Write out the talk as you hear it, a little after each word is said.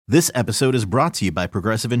This episode is brought to you by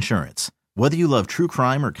Progressive Insurance. Whether you love true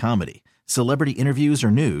crime or comedy, celebrity interviews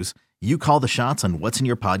or news, you call the shots on what's in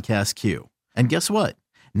your podcast queue. And guess what?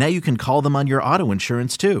 Now you can call them on your auto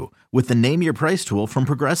insurance too with the Name Your Price tool from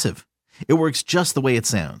Progressive. It works just the way it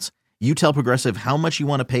sounds. You tell Progressive how much you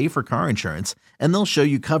want to pay for car insurance, and they'll show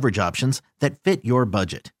you coverage options that fit your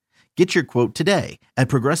budget. Get your quote today at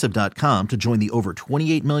Progressive.com to join the over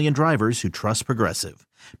 28 million drivers who trust Progressive.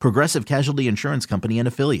 Progressive Casualty Insurance Company and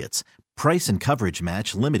Affiliates. Price and coverage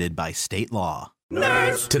match limited by state law.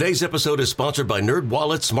 Nerds! Today's episode is sponsored by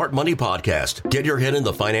NerdWallet's Smart Money Podcast. Get your head in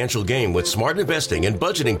the financial game with smart investing and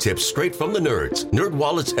budgeting tips straight from the nerds.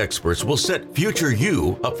 NerdWallet's experts will set future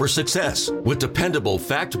you up for success with dependable,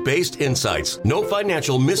 fact-based insights. No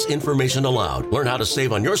financial misinformation allowed. Learn how to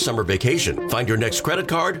save on your summer vacation, find your next credit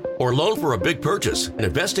card, or loan for a big purchase, and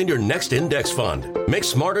invest in your next index fund. Make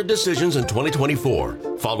smarter decisions in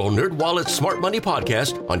 2024. Follow NerdWallet's Smart Money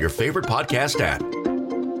Podcast on your favorite podcast app.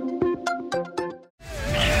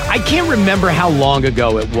 I can't remember how long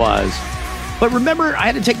ago it was, but remember I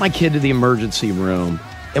had to take my kid to the emergency room.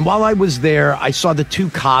 And while I was there, I saw the two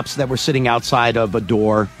cops that were sitting outside of a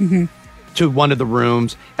door to one of the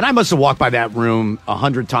rooms. And I must have walked by that room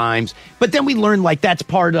 100 times. But then we learned, like, that's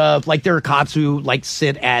part of, like, there are cops who, like,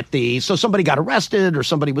 sit at the, so somebody got arrested or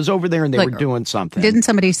somebody was over there and they were doing something. Didn't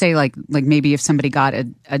somebody say, like maybe if somebody got a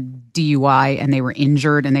DUI and they were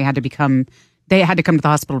injured and they had to come to the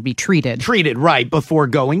hospital to be treated. Treated, right, before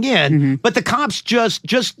going in. But the cops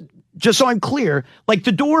just so I'm clear, like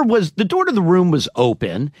the door to the room was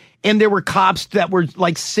open and there were cops that were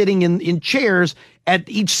like sitting in chairs at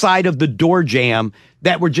each side of the door jamb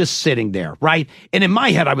that were just sitting there, right? And in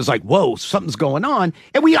my head, I was like, whoa, something's going on.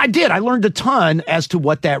 And I learned a ton as to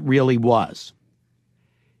what that really was.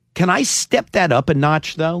 Can I step that up a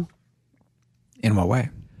notch, though? In what way?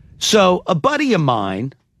 So a buddy of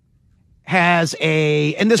mine has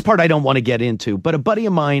and this part I don't want to get into, but a buddy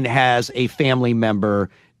of mine has a family member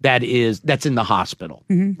that's in the hospital,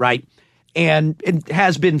 right? And it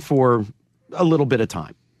has been for a little bit of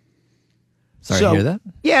time. Sorry to hear that?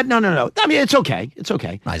 Yeah, no. I mean, it's okay. It's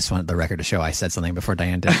okay. I just wanted the record to show I said something before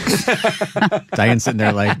Diane did. Diane's sitting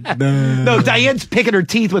there like, no, Diane's picking her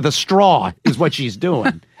teeth with a straw is what she's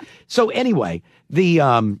doing. So anyway,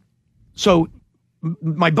 so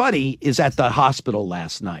my buddy is at the hospital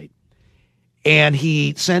last night. And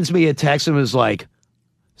he sends me a text and was like,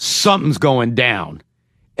 something's going down.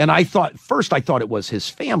 And I thought it was his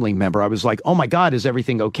family member. I was like, oh my God, is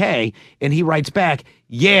everything okay? And he writes back,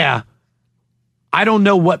 yeah, I don't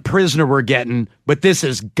know what prisoner we're getting, but this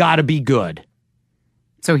has got to be good.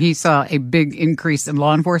 So he saw a big increase in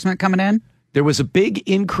law enforcement coming in? There was a big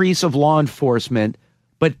increase of law enforcement,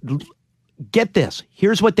 but get this,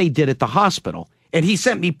 here's what they did at the hospital. And he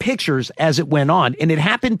sent me pictures as it went on, and it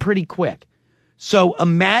happened pretty quick. So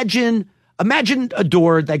imagine a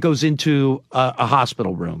door that goes into a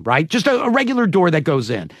hospital room, right? Just a regular door that goes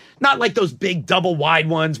in. Not like those big double wide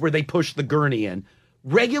ones where they push the gurney in.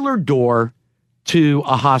 Regular door to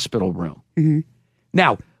a hospital room.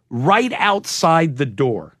 Now, right outside the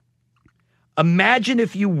door, imagine,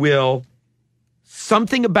 if you will,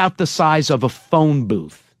 something about the size of a phone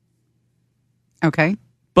booth. Okay.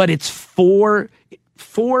 But it's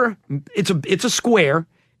it's a square,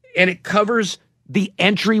 and it covers the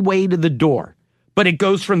entryway to the door, but it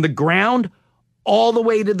goes from the ground all the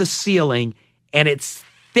way to the ceiling, and it's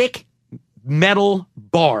thick metal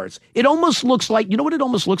bars. It almost looks like, you know what it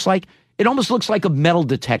almost looks like? It almost looks like a metal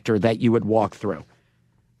detector that you would walk through.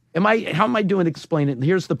 How am I doing explaining it?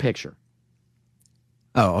 Here's the picture.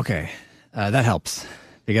 oh, okay. That helps.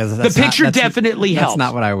 Because the picture definitely helps. That's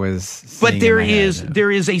not what I was seeing. But there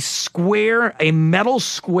is a square, a metal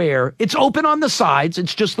square. It's open on the sides.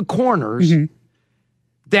 It's just the corners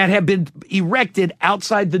that have been erected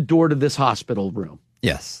outside the door to this hospital room.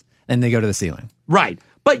 Yes. And they go to the ceiling. Right.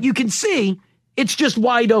 But you can see it's just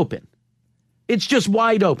wide open. It's just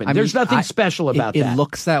wide open. There's nothing special about that. It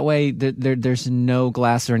looks that way. There's no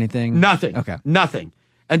glass or anything? Nothing. Okay. Nothing.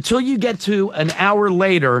 Until you get to an hour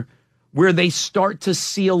later where they start to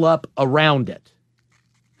seal up around it.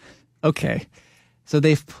 Okay. So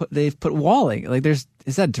they've put walling. Like is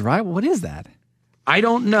that drywall? What is that? I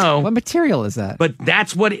don't know. What material is that? But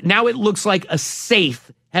that's what now it looks like. A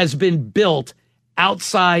safe has been built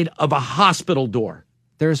outside of a hospital door.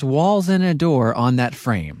 There's walls and a door on that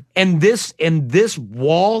frame. And this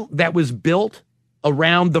wall that was built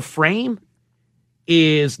around the frame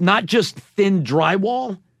is not just thin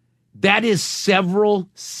drywall. That is several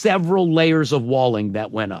layers of walling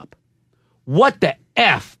that went up. What the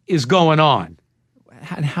F is going on?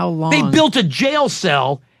 And how long? They built a jail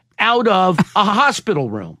cell out of a hospital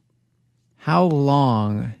room. How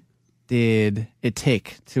long did it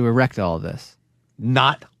take to erect all of this?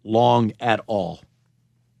 Not long at all.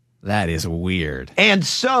 That is weird. And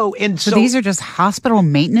so these are just hospital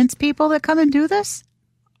maintenance people that come and do this?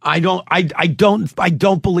 I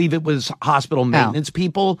don't believe it was hospital maintenance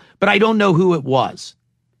people, but I don't know who it was.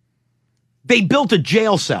 They built a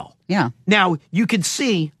jail cell. Yeah. Now, you could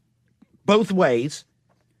see both ways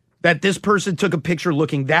that this person took a picture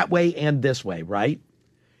looking that way and this way, right?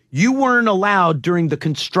 You weren't allowed during the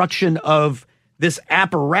construction of this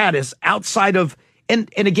apparatus outside of, and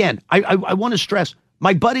again, I want to stress,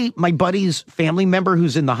 my buddy's family member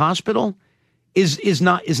who's in the hospital is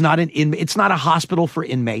not an inmate. It's not a hospital for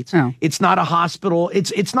inmates. Oh. It's not a hospital.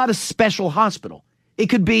 It's not a special hospital. It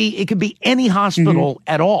could be any hospital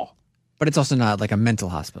at all. But it's also not like a mental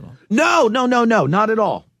hospital. No, not at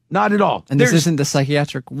all. Not at all. And this isn't the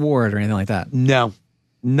psychiatric ward or anything like that. No,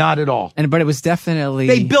 not at all. But it was definitely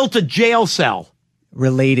They built a jail cell.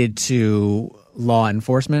 related to law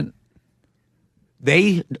enforcement.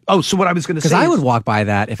 So what I was going to say Because I is- would walk by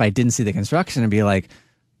that if I didn't see the construction and be like,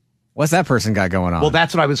 what's that person got going on? Well,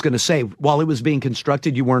 that's what I was going to say. While it was being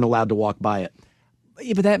constructed, you weren't allowed to walk by it.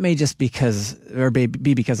 Yeah, but that may just be because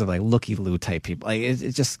of like looky-loo type people. Like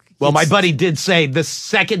it just. Well, my buddy did say the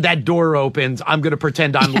second that door opens, I'm going to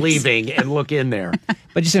pretend I'm leaving and look in there.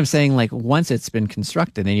 But you see what I'm saying? Like once it's been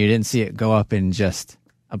constructed and you didn't see it go up in just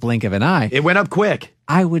a blink of an eye. It went up quick.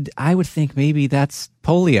 I would think maybe that's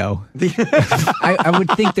polio. I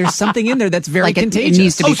would think there's something in there that's very Like it contagious.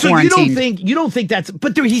 needs to be So quarantined. you don't think that's,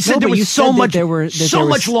 but he said No, there but you was said so that much, there was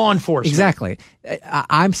much law enforcement. Exactly.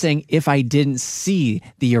 I'm saying if I didn't see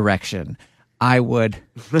the erection, I would.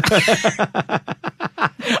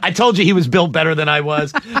 I told you he was built better than I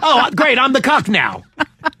was. Oh, great. I'm the cuck now.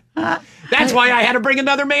 That's why I had to bring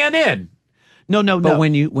another man in. No. But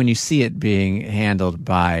when you see it being handled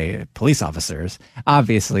by police officers,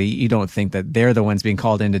 obviously you don't think that they're the ones being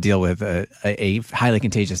called in to deal with a highly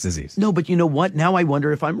contagious disease. No, but you know what? Now I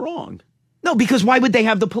wonder if I'm wrong. No, because why would they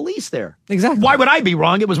have the police there? Exactly. Why would I be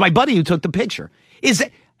wrong? It was my buddy who took the picture.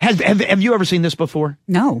 Have you ever seen this before?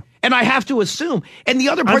 No. And I have to assume. And the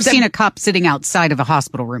other part I've seen a cop sitting outside of a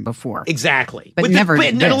hospital room before. Exactly. But never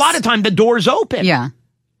and this. a lot of time the door's open. Yeah.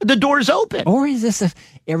 The door's open. Or is this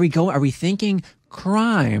are we thinking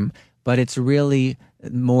crime, but it's really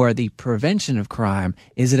more the prevention of crime?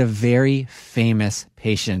 Is it a very famous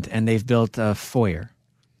patient and they've built a foyer?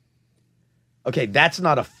 Okay, that's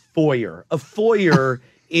not a foyer. A foyer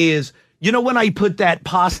is, you know, when I put that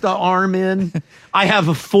pasta arm in, I have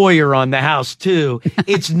a foyer on the house too.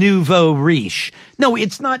 It's nouveau riche. No,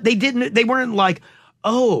 it's not. They weren't like,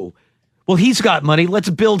 oh, well, he's got money. Let's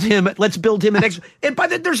build him an extra. And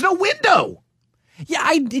there's no window.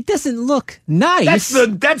 Yeah, it doesn't look nice.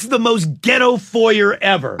 That's the most ghetto foyer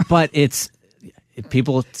ever. But it's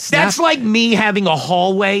people snap. That's like me having a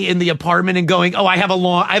hallway in the apartment and going, oh, I have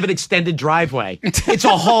an extended driveway. It's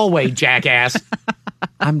a hallway, jackass.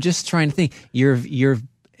 I'm just trying to think.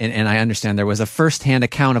 And I understand there was a firsthand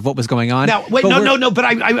account of what was going on. Now, wait, no. But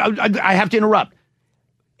I have to interrupt.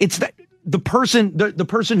 It's that the person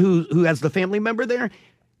who has the family member there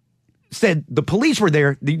said the police were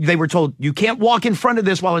there. They were told you can't walk in front of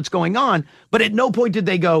this while it's going on. But at no point did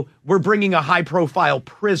they go, we're bringing a high profile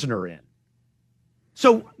prisoner in.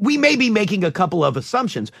 So we may be making a couple of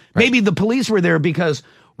assumptions. Right. Maybe the police were there because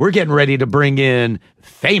we're getting ready to bring in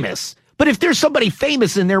famous. But if there's somebody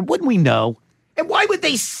famous in there, wouldn't we know? And why would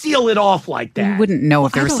they seal it off like that? You wouldn't know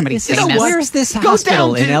if there was somebody famous. Where's this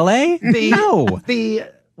hospital in L.A.? No.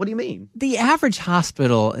 What do you mean? The average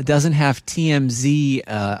hospital doesn't have TMZ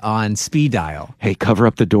on speed dial. Hey, cover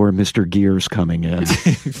up the door. Mr. Gear's coming in.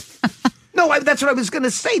 No, that's what I was going to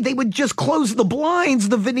say. They would just close the blinds,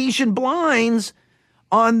 the Venetian blinds,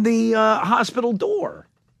 on the hospital door.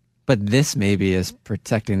 But this maybe is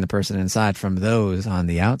protecting the person inside from those on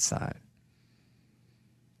the outside.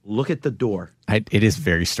 Look at the door. It is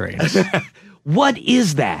very strange. What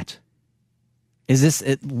is that? Is this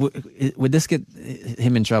would this get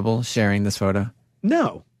him in trouble sharing this photo?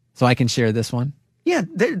 No. So I can share this one? Yeah,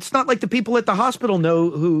 it's not like the people at the hospital know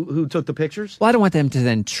who took the pictures. Well, I don't want them to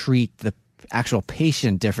then treat the actual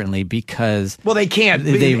patient differently because they can't.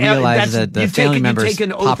 They realize that the family members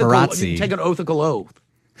paparazzi. You take an ethical oath.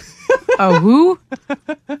 Oh, who?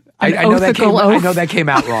 I know that came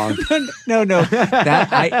out wrong. No. That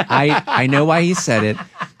I know why he said it.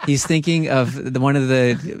 He's thinking of one of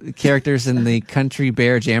the characters in the Country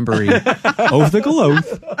Bear Jamboree. Ethical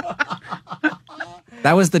oath.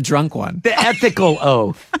 That was the drunk one. The ethical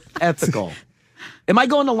oath. Ethical. Am I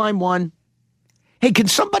going to line one? Hey, can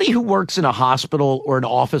somebody who works in a hospital or an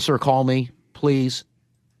officer call me, please?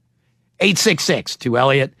 866 to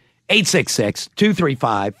Elliot.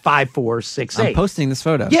 866-235-5468. I'm posting this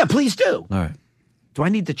photo. Yeah, please do. All right. Do I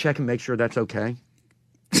need to check and make sure that's okay?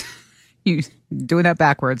 You doing that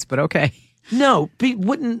backwards, but okay. No,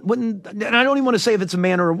 wouldn't, and I don't even want to say if it's a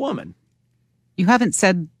man or a woman. You haven't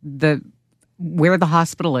said where the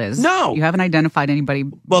hospital is. No. You haven't identified anybody.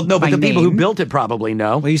 Well, no, but by the people who name. built it probably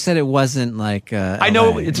know. Well, you said it wasn't like. I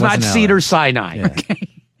know LA. it's It not wasn't LA. Cedar Sinai. Yeah. Okay.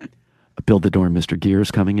 Build the door, Mr.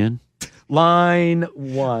 Gear's coming in. Line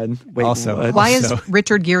 1. Wait, Also- what? Why is So-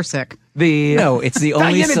 Richard Gere sick? No, it's the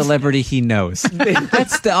only Diane, it's- celebrity he knows.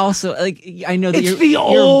 That's the also like I know that It's you're, the you're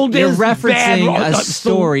oldest referencing bad- a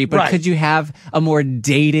story, but right. could you have a more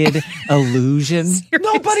dated illusion?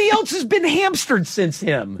 Nobody else has been hamstered since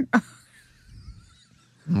him.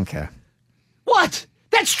 Okay. What?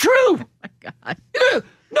 That's true. Oh my God.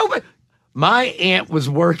 No, but my aunt was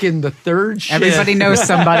working the third shift. Everybody knows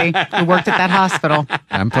somebody who worked at that hospital.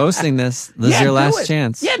 I'm posting this. This is Yeah, your do last it.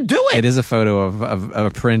 chance. Yeah, do it. It is a photo of a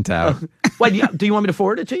printout. Wait, do you want me to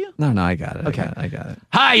forward it to you? No, I got it. Okay. I got it.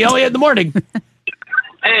 Hi, Elliot. In the morning.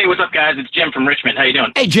 Hey, what's up, guys? It's Jim from Richmond. How you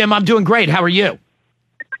doing? Hey, Jim. I'm doing great. How are you?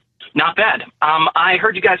 Not bad. I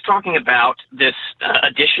heard you guys talking about this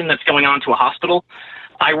addition that's going on to a hospital.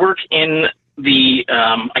 I work in the,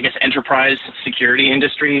 enterprise security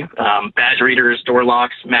industry, badge readers, door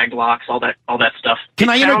locks, mag locks, all that stuff. Can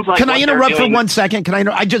I interrupt for 1 second?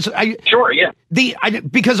 Sure, yeah.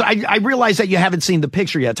 Because I realize that you haven't seen the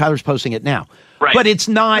picture yet. Tyler's posting it now. Right. But it's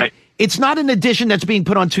not Right. it's not an addition that's being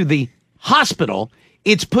put onto the hospital.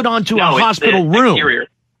 It's put onto No, a it's hospital the room. exterior.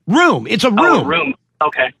 Room. It's a room. Oh, a room.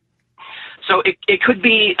 Okay. So it could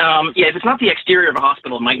be, if it's not the exterior of a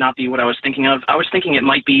hospital, it might not be what I was thinking of. I was thinking it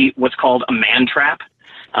might be what's called a man trap.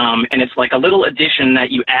 And it's like a little addition that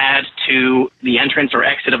you add to the entrance or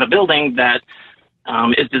exit of a building that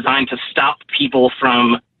is designed to stop people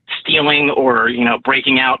from stealing or,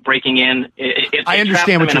 breaking out, breaking in. It I understand traps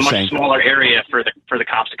them what in you're a much saying. smaller area for the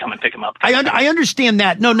cops to come and pick them up. I understand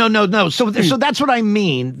that. No. So that's what I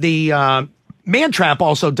mean. The man trap,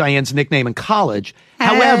 also Diane's nickname in college.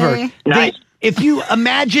 However, Nice. if you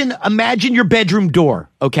imagine your bedroom door,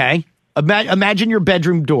 okay? Imagine your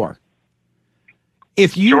bedroom door.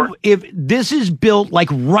 If this is built like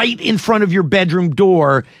right in front of your bedroom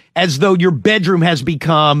door, as though your bedroom has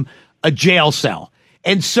become a jail cell.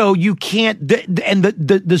 And so you can't,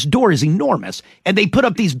 this door is enormous, and they put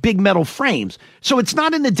up these big metal frames. So it's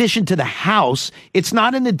not in addition to the house. It's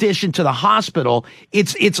not in addition to the hospital.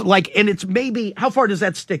 It's like, and it's maybe, how far does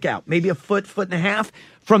that stick out? Maybe a foot and a half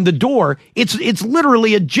from the door. It's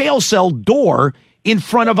literally a jail cell door in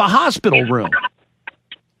front of a hospital room.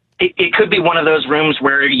 It could be one of those rooms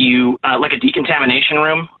where you, like a decontamination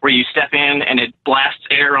room, where you step in and it blasts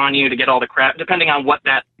air on you to get all the crap, depending on what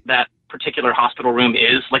that particular hospital room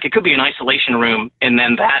is. Like it could be an isolation room, and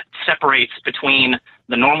then that separates between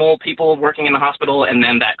the normal people working in the hospital and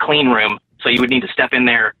then that clean room. So you would need to step in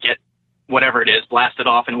there, get whatever it is, blast it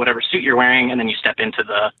off in whatever suit you're wearing, and then you step into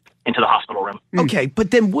the hospital room. Okay,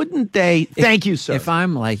 but then wouldn't they? Thank you, sir. If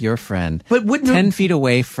I'm like your friend, But wouldn't 10 feet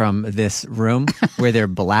away from this room where they're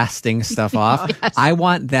blasting stuff off, I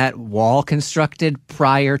want that wall constructed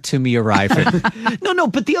prior to me arriving. No,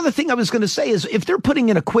 but the other thing I was going to say is if they're putting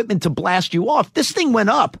in equipment to blast you off, this thing went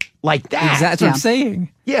up like that. That's what I'm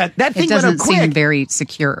saying. Yeah, that thing It went up doesn't quick. seem very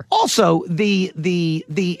secure. Also, the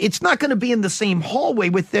it's not going to be in the same hallway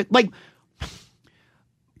with it. Like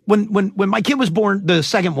when my kid was born, the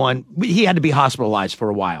second one, he had to be hospitalized for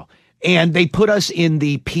a while. And they put us in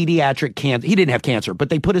the pediatric cancer. He didn't have cancer, but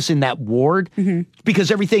they put us in that ward because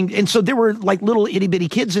everything. And so there were like little itty bitty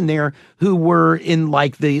kids in there who were in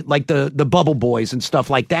like the bubble boys and stuff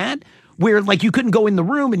like that, where like you couldn't go in the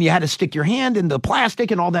room and you had to stick your hand in the plastic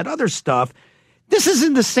and all that other stuff. This is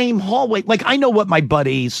in the same hallway. Like I know what my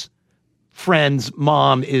buddy's friend's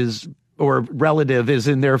mom is or relative is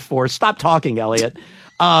in there for. Stop talking, Elliot.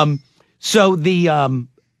 So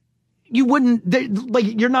you wouldn't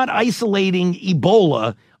like you're not isolating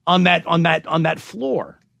Ebola on that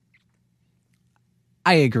floor.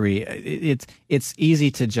 I agree. It's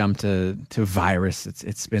easy to jump to virus.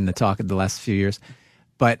 It's been the talk of the last few years,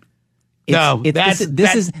 but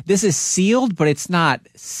this is sealed, but it's not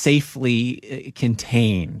safely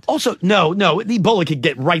contained. Also, no, Ebola could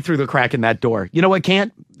get right through the crack in that door. You know what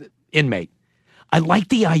can't? Inmate. I like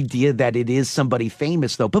the idea that it is somebody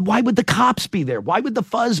famous, though. But why would the cops be there? Why would the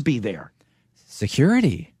fuzz be there?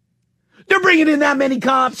 Security. They're bringing in that many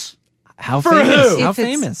cops? How For famous? who? How If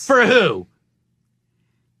it's- famous? For who?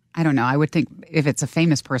 I don't know. I would think if it's a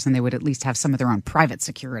famous person, they would at least have some of their own private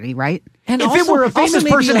security, right? And If it were a famous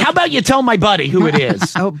person, how about you tell my buddy who it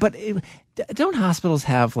is? Oh, but don't hospitals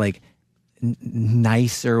have like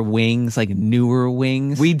nicer wings, like newer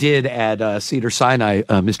wings? We did at Cedar Sinai.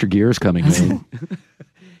 Mr. Gear's coming in.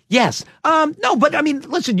 Yes. No, but I mean,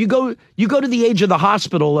 listen. You go to the age of the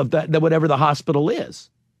hospital of the whatever the hospital is.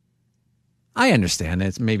 I understand.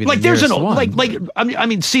 It's maybe Like the there's an nearest one. like I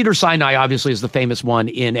mean Cedar Sinai obviously is the famous one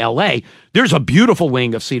in L.A. There's a beautiful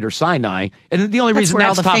wing of Cedar Sinai, and the only That's reason where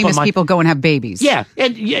all that's the top famous of mind, people go and have babies. yeah,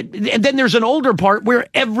 and then there's an older part where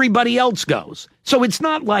everybody else goes. So it's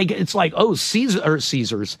not like Cedar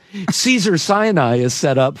Sinai is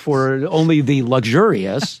set up for only the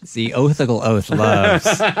luxurious. The Oethical Oath loves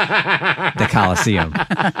the Coliseum.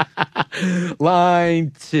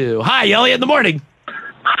 Line 2. Hi, Elliot in the morning.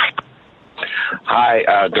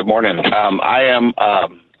 Hi, good morning. I am a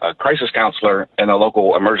crisis counselor in a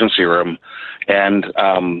local emergency room, and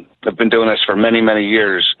I've been doing this for many, many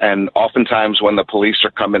years. And oftentimes when the police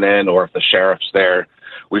are coming in or if the sheriff's there,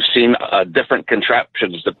 we've seen different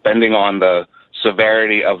contraptions depending on the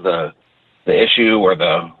severity of the issue or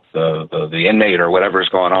the inmate or whatever's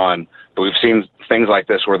going on. But we've seen things like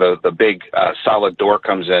this where the big solid door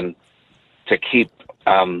comes in to keep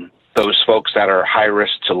those folks that are high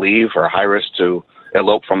risk to leave or high risk to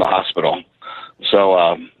elope from the hospital.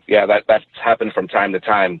 So, that's happened from time to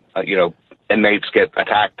time. Inmates get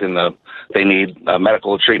attacked and they need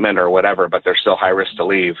medical treatment or whatever, but they're still high risk to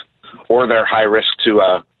leave, or they're high risk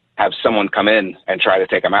to have someone come in and try to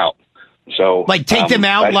take them out. So, Like take them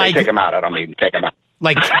out, I say like take them out. I don't mean take them out.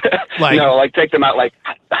 like No, like take them out, like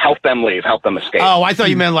help them leave, help them escape. Oh, I thought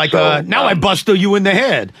you meant like now I busted you in the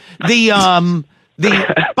head.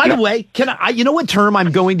 By the way, can I? You know what term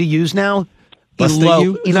I'm going to use now?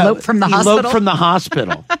 Elope from the hospital? Elope from the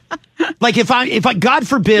hospital. Like if I God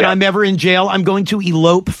forbid I'm ever in jail, I'm going to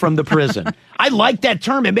elope from the prison. I like that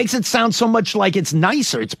term. It makes it sound so much like it's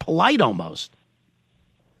nicer. It's polite almost.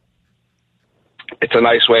 It's a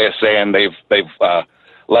nice way of saying they've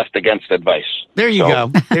left against advice. There you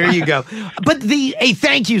go. There you go. But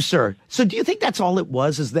thank you, sir. So do you think that's all it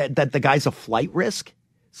was? Is that the guy's a flight risk?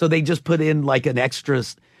 So they just put in like an extra.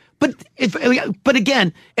 But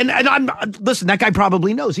again, and I'm listen. That guy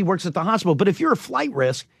probably knows he works at the hospital. But if you're a flight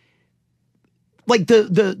risk, like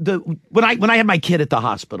when I had my kid at the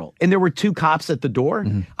hospital and there were 2 cops at the door,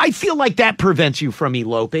 I feel like that prevents you from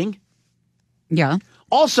eloping. Yeah.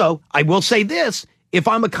 Also, I will say this: if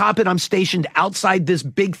I'm a cop and I'm stationed outside this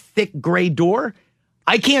big, thick gray door,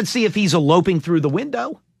 I can't see if he's eloping through the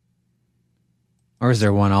window. Or is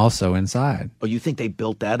there one also inside? Oh, you think they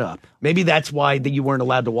built that up? Maybe that's why you weren't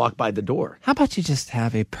allowed to walk by the door. How about you just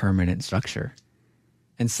have a permanent structure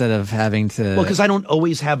instead of having to... Well, because I don't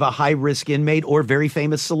always have a high-risk inmate or very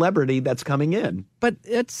famous celebrity that's coming in. But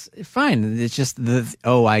it's fine. It's just they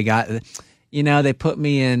put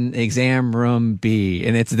me in exam room B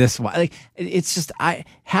and it's this one. Like, it's just, I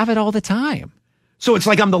have it all the time. So it's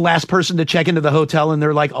like I'm the last person to check into the hotel and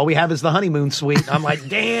they're like, all we have is the honeymoon suite. I'm like,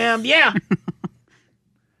 damn, yeah.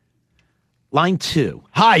 Line 2.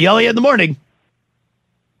 Hi, Elliot in the morning.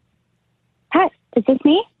 Hi, is this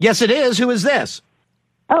me? Yes, it is. Who is this?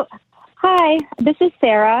 Oh, hi, this is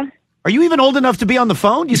Sarah. Are you even old enough to be on the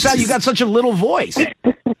phone? You sound you got such a little voice.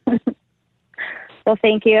 Well,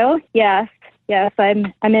 thank you. Yes,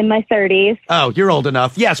 I'm in my 30s. Oh, you're old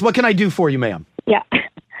enough. Yes, what can I do for you, ma'am? Yeah.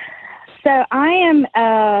 So I am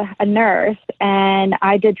a nurse, and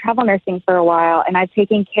I did travel nursing for a while, and I've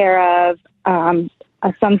taken care of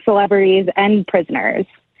some celebrities and prisoners.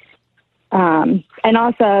 And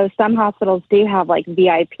also some hospitals do have like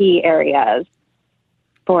VIP areas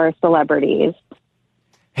for celebrities.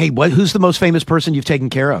 Hey, who's the most famous person you've taken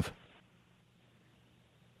care of?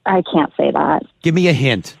 I can't say that. Give me a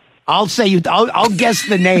hint. I'll say I'll guess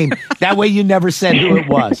the name. That way you never said who it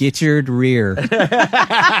was. Gitchard Rear.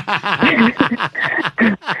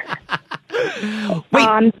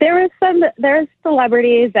 There's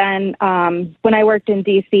celebrities, and when I worked in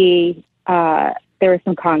DC, there were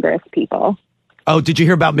some Congress people. Oh, did you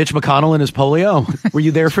hear about Mitch McConnell and his polio? Were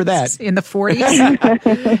you there for that? In the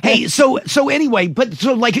 40s? Hey, so anyway,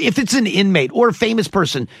 so like if it's an inmate or a famous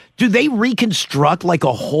person, do they reconstruct like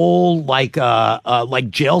a whole like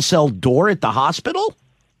jail cell door at the hospital?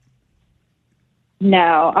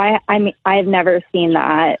 No, I mean I've never seen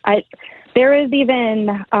that. There is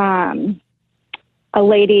even a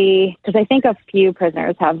lady, because I think a few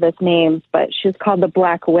prisoners have this name, but she's called the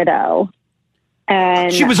Black Widow.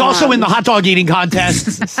 And she was also in the hot dog eating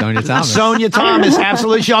contest. Sonia Thomas. Sonia Thomas,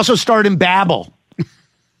 absolutely. She also starred in Babel.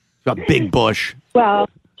 Got Big Bush. Well,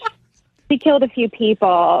 she killed a few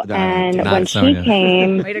people, and when she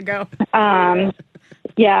came, way to go.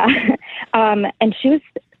 Yeah, and she was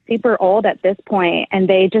super old at this point, and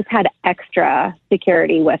they just had extra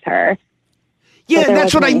security with her. Yeah,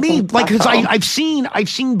 that's what I mean. Like, because I've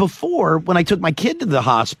seen before when I took my kid to the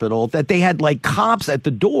hospital that they had like cops at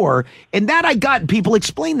the door, and that I got. People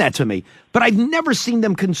explain that to me, but I've never seen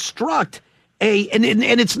them construct and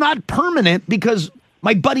it's not permanent because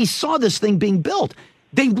my buddy saw this thing being built.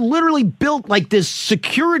 They literally built like this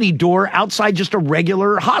security door outside just a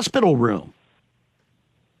regular hospital room.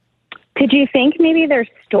 Could you think maybe they're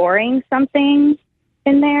storing something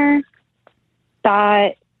in there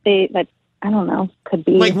that I don't know, could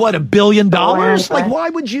be like what, $1 billion? Like why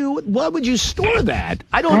would you store that?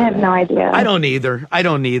 I have no idea. I don't either.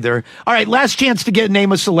 All right, last chance to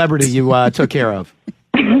name a celebrity you took care of.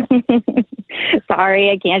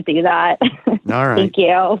 Sorry, I can't do that. All right. Thank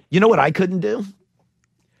you. You know what I couldn't do?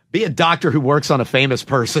 Be a doctor who works on a famous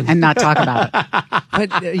person. And not talk about it.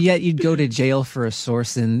 But yet you'd go to jail for a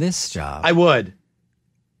source in this job. I would.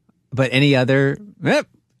 But any other...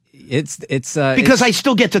 It's because I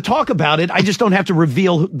still get to talk about it. I just don't have to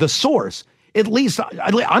reveal the source. At least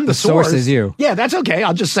I'm the source. Source is you. Yeah, that's okay.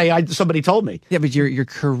 I'll just say somebody told me. Yeah, but your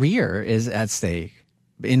career is at stake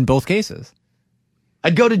in both cases.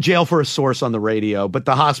 I'd go to jail for a source on the radio, but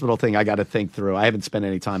the hospital thing I got to think through. I haven't spent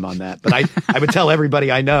any time on that, but I would tell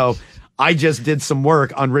everybody I know I just did some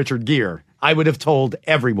work on Richard Gere. I would have told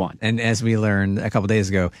everyone. And as we learned a couple days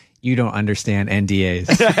ago, you don't understand NDAs.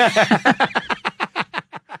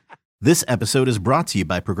 This episode is brought to you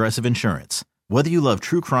by Progressive Insurance. Whether you love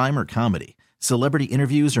true crime or comedy, celebrity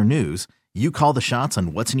interviews or news, you call the shots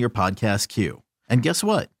on what's in your podcast queue. And guess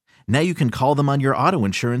what? Now you can call them on your auto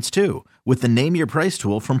insurance too with the Name Your Price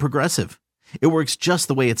tool from Progressive. It works just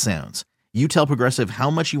the way it sounds. You tell Progressive how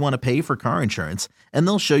much you want to pay for car insurance, and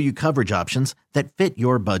they'll show you coverage options that fit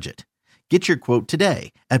your budget. Get your quote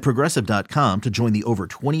today at Progressive.com to join the over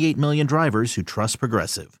 28 million drivers who trust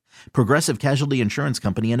Progressive. Progressive Casualty Insurance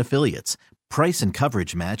Company and Affiliates. Price and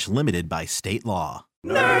coverage match limited by state law.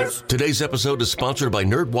 Nerds! Today's episode is sponsored by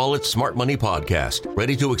NerdWallet's Smart Money Podcast.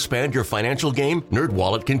 Ready to expand your financial game?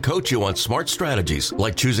 NerdWallet can coach you on smart strategies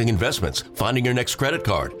like choosing investments, finding your next credit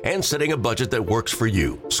card, and setting a budget that works for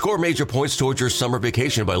you. Score major points towards your summer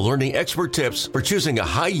vacation by learning expert tips for choosing a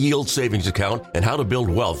high-yield savings account and how to build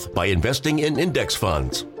wealth by investing in index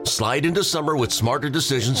funds. Slide into summer with smarter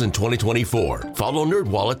decisions in 2024. Follow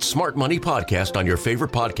NerdWallet's Smart Money Podcast on your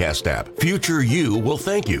favorite podcast app. Future you will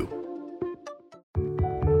thank you.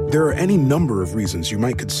 There are any number of reasons you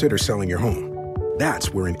might consider selling your home.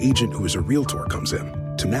 That's where an agent who is a realtor comes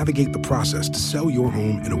in to navigate the process to sell your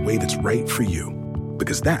home in a way that's right for you.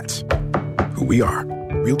 Because that's who we are.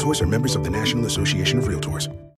 Realtors are members of the National Association of Realtors.